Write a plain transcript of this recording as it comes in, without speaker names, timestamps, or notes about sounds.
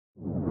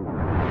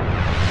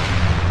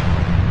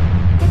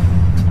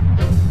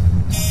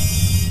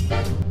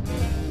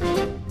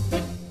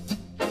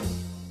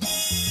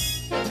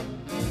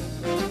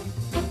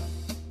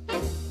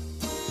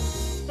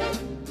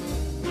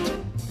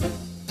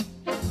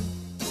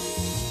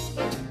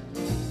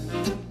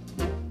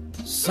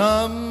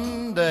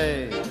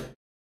someday.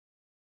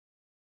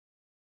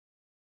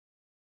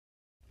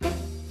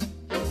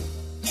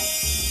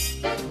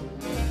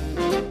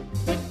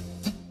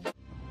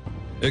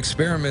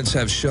 Experiments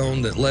have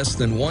shown that less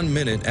than 1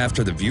 minute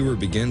after the viewer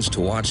begins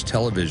to watch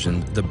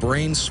television, the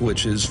brain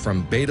switches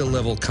from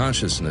beta-level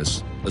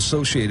consciousness,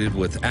 associated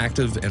with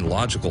active and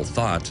logical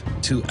thought,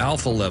 to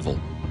alpha level,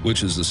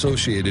 which is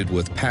associated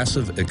with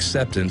passive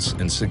acceptance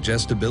and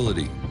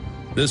suggestibility.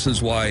 This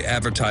is why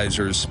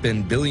advertisers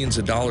spend billions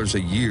of dollars a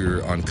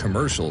year on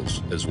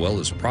commercials, as well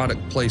as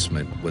product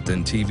placement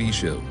within TV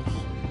shows.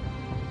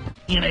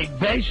 In a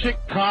basic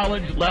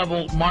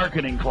college-level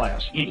marketing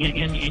class,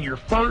 in your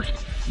first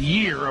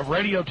year of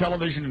radio,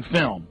 television, and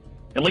film,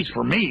 at least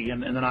for me,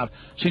 and then I've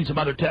seen some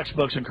other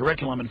textbooks and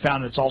curriculum and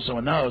found it's also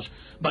in those,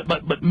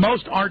 but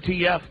most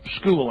RTF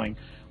schooling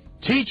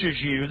teaches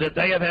you that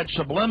they have had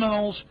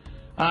subliminals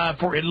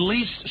for at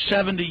least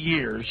 70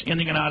 years in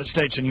the United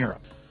States and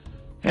Europe.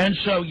 And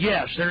so,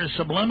 yes, there is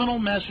subliminal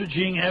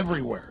messaging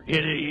everywhere.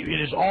 It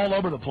is all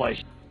over the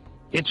place.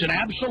 It's an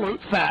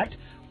absolute fact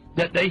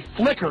that they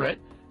flicker it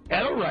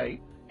at a rate,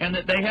 and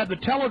that they have the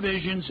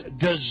televisions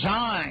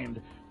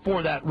designed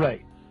for that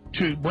rate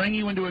to bring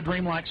you into a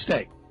dreamlike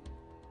state.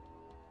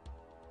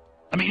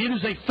 I mean, it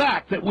is a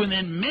fact that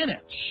within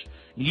minutes,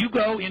 you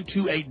go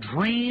into a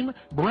dream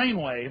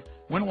brainwave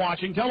when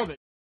watching television.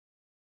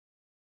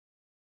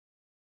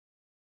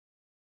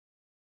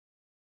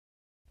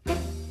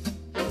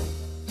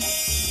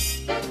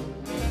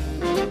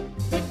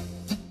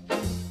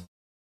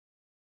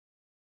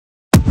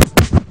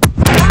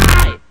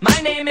 My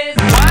name is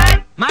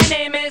what? My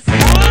name is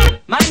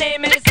my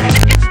name is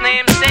it's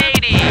named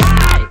Sadie.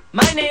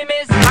 My name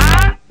is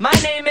my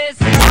name is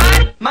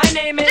what? My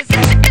name is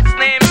it's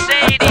named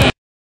Sadie.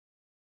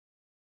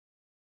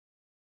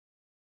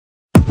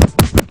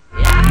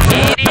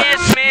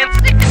 Idiots, man.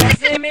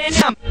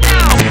 Ziminum.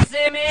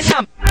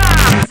 Ziminum.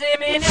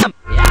 Ziminum.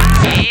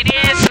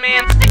 Idiots,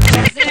 man.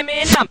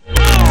 Ziminum.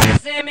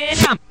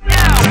 Ziminum.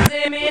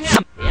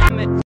 Ziminum.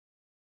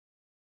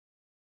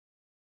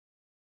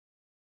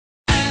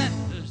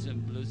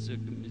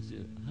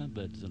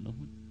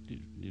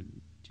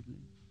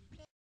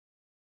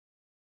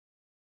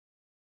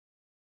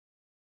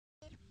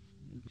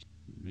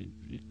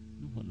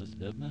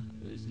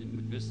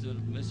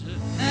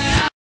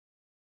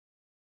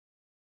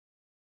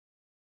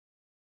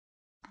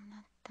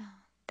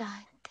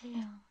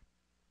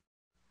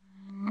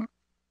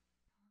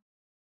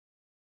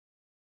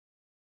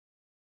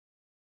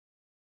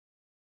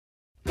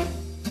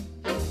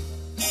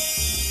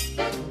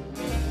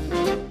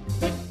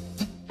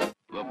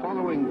 The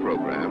following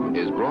program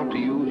is brought to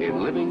you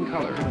in living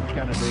color.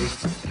 Kennedy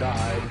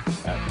died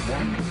at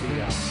 1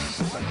 p.m.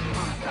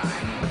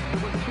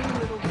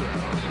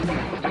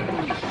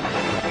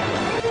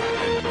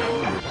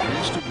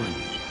 Pleased to bring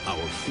you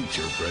our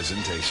feature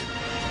presentation.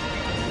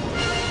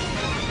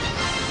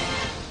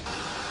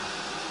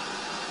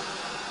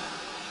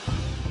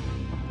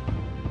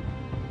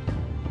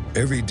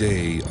 Every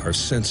day, our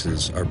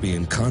senses are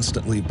being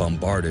constantly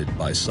bombarded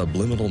by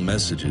subliminal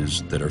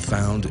messages that are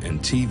found in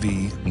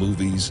TV,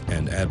 movies,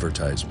 and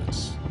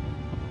advertisements.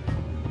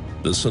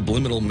 The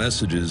subliminal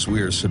messages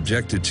we are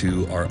subjected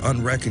to are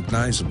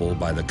unrecognizable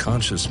by the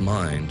conscious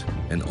mind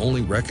and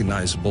only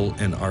recognizable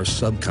in our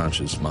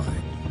subconscious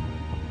mind.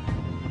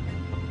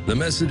 The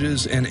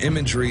messages and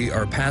imagery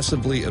are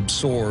passively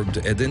absorbed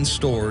and then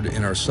stored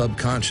in our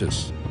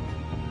subconscious,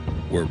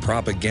 where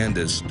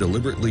propagandists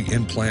deliberately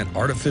implant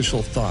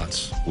artificial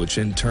thoughts, which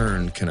in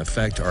turn can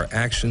affect our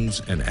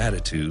actions and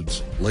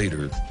attitudes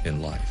later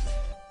in life.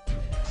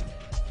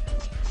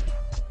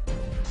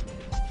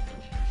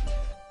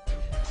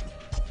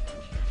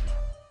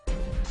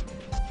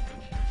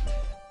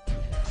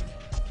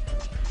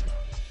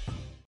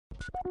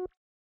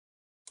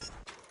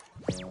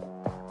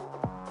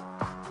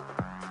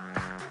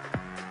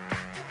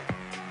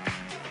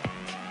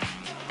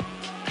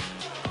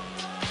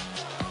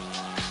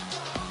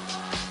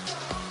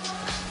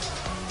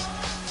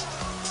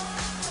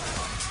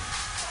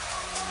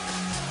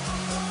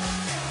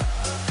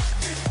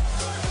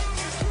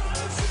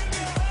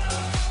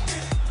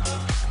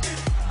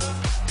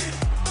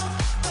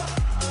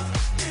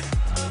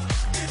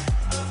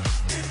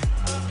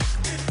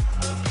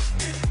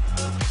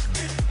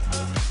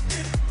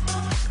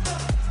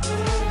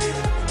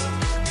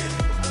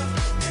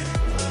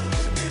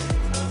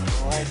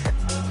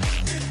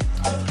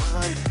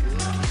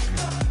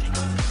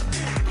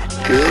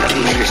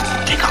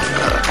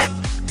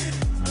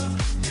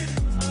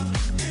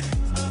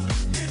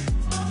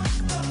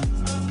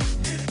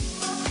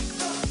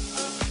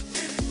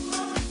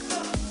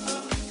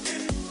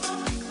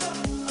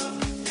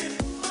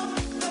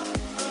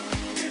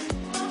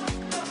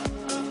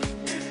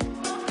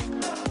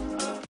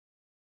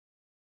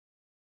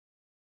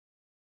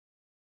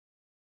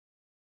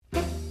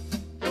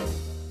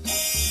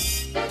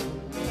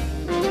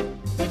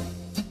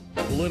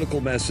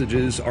 political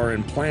messages are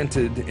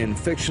implanted in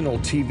fictional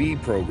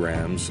TV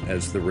programs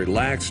as the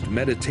relaxed,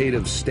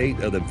 meditative state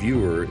of the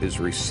viewer is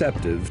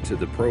receptive to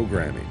the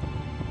programming.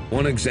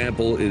 One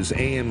example is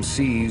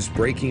AMC's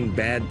Breaking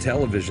Bad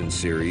television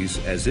series,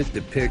 as it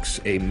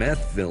depicts a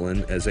meth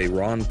villain as a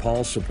Ron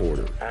Paul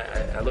supporter.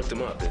 I looked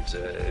him up.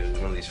 It was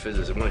one of these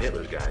physicists, one of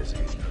Hitler's guys, a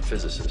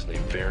physicist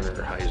named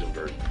Werner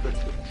Heisenberg.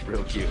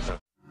 Real cute, huh?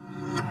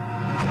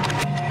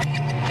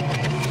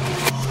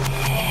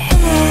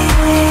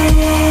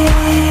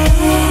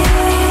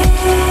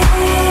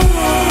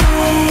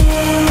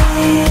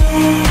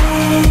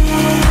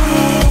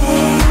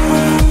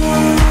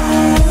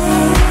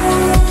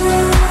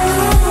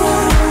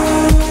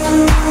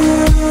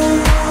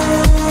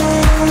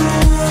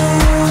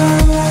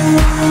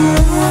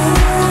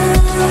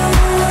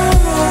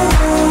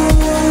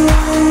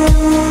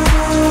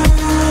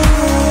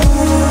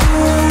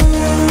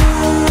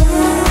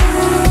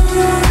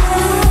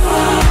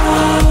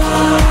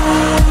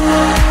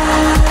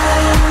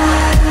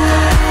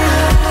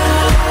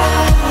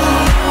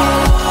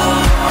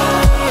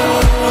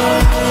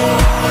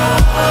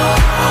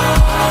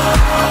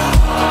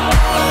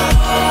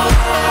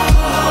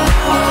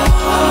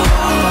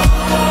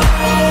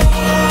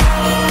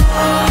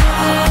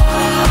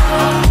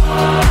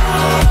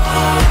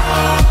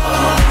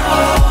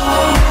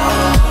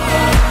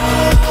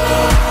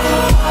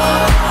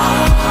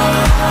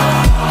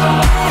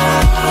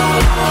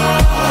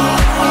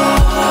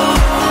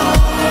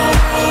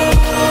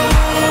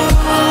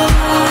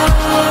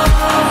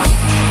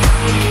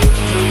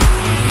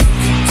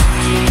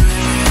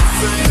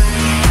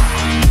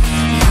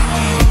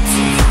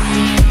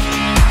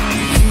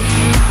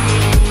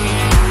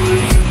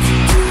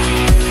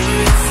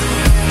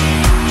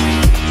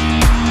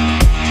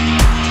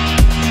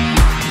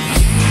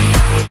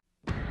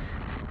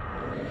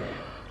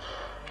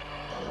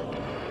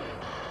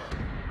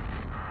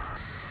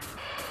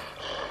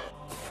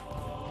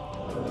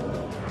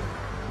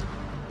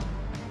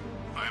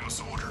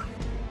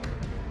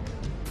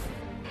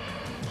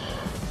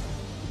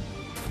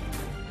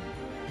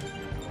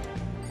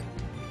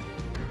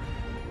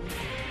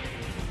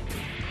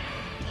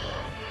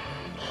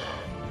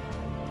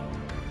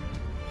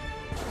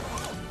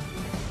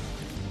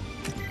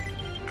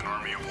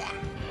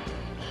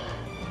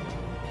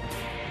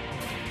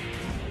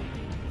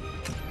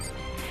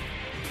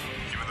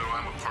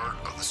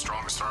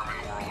 strongest arm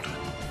in the world.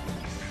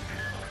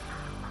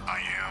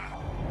 I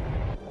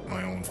am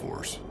my own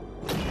force.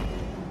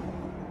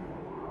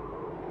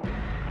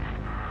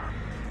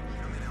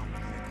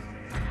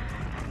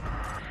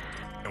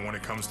 And when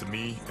it comes to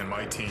me and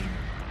my team,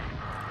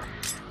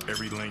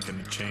 every link in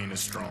the chain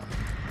is strong.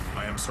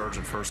 I am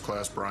Sergeant First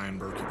Class Brian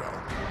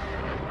Berkebell,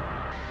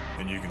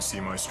 and you can see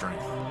my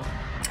strength.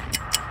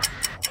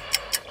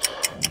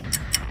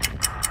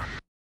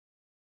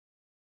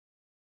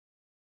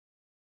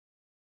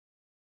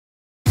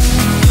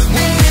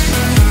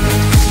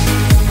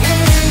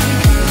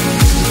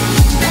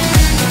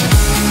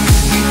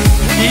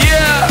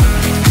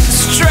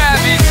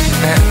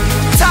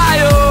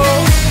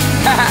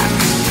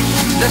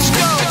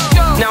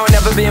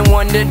 Been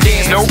one to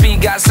dance. No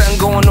beat, got something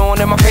going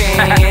on in my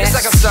pants. It's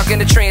like I'm stuck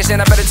in a trance,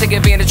 and I better take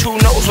advantage. Who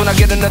knows when I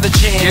get another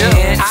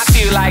chance? I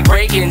feel like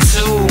breaking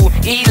two,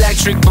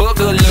 electric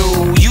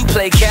boogaloo. You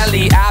play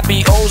Kelly, I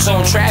be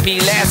Ozone, Travi,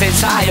 Laz, and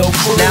Tayo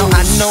Cruz. Now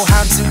I know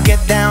how to get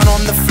down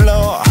on the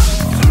floor.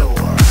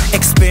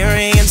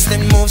 Experienced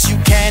in moves you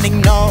can't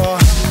ignore.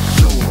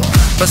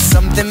 But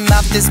something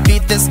about this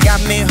beat that's got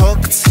me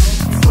hooked.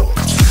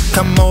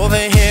 Come over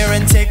here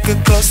and take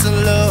a closer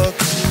look.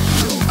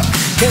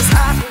 Cause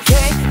I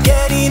can't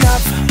get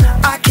enough,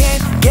 I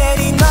can't get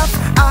enough,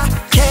 I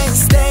can't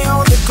stay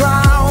on the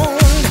ground.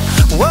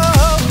 Whoa,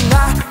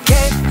 I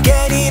can't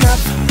get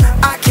enough,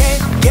 I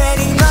can't get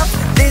enough.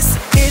 This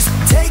is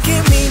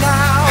taking me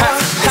now.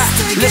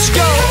 Let's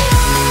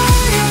go.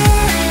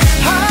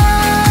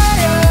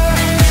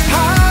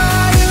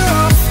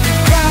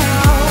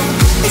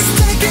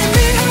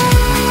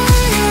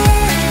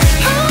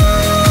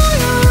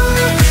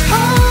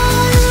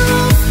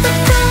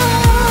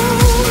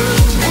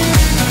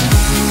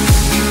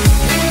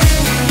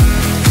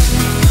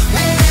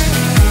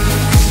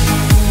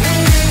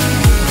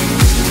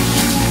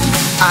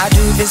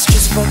 It's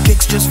just for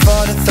kicks, just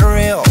for the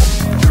thrill.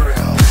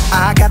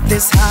 I got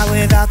this high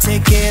without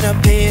taking a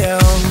pill.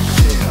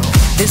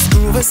 This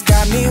groove has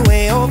got me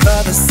way over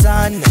the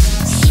sun.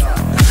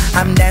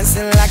 I'm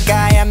dancing like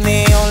I am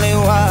the only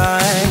one.